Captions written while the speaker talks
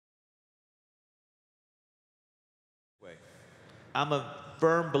I'm a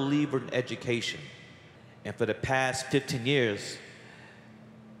firm believer in education. And for the past 15 years,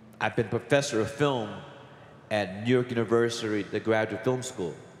 I've been professor of film at New York University, the Graduate Film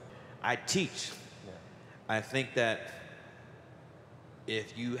School. I teach. I think that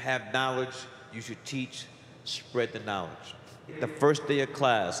if you have knowledge, you should teach, spread the knowledge. The first day of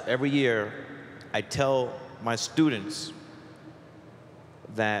class, every year, I tell my students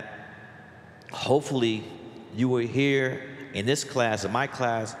that hopefully you were here in this class, in my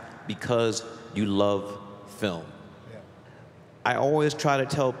class, because you love film. Yeah. I always try to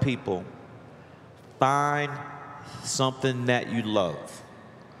tell people, find something that you love.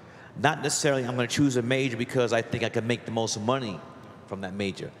 Not necessarily I'm going to choose a major because I think I can make the most money from that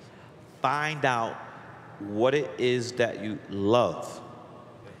major. Find out what it is that you love.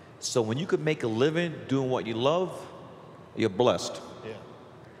 So when you can make a living doing what you love, you're blessed. Yeah.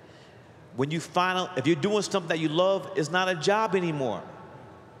 When you find out, if you're doing something that you love, it's not a job anymore.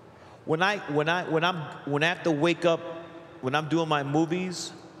 When I have to wake up, when I'm doing my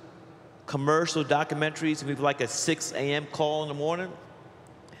movies, commercial documentaries, and we have like a 6 a.m. call in the morning,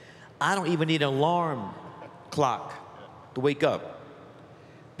 I don't even need an alarm clock to wake up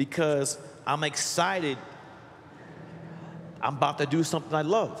because I'm excited. I'm about to do something I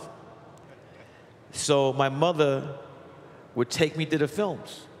love. So my mother would take me to the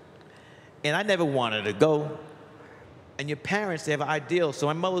films. And I never wanted to go. And your parents, they have an ideal. So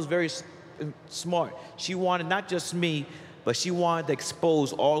my mother was very smart. She wanted not just me, but she wanted to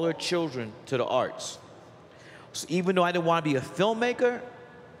expose all her children to the arts. So even though I didn't want to be a filmmaker,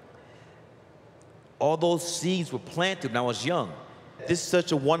 all those seeds were planted when I was young. This is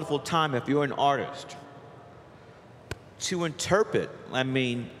such a wonderful time if you're an artist to interpret. I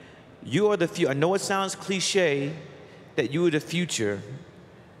mean, you are the future. I know it sounds cliche that you are the future,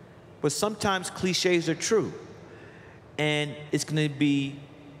 but sometimes cliches are true. And it's going to be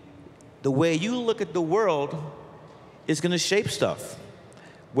the way you look at the world is going to shape stuff.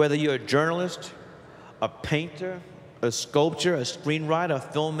 Whether you're a journalist, a painter, a sculptor, a screenwriter,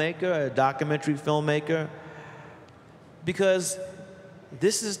 a filmmaker, a documentary filmmaker, because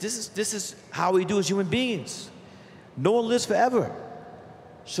this is how we do as human beings. No one lives forever.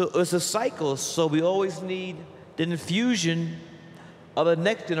 So it's a cycle, so we always need the infusion of the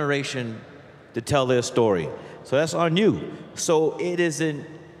next generation to tell their story. So that's our new. So it is an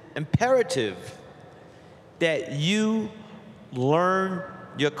imperative that you learn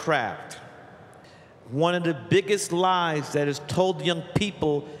your craft. One of the biggest lies that is told to young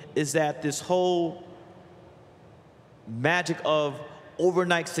people is that this whole magic of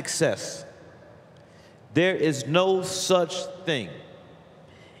overnight success. There is no such thing.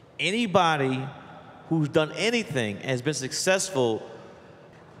 Anybody who's done anything and has been successful,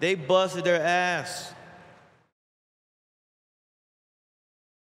 they busted their ass.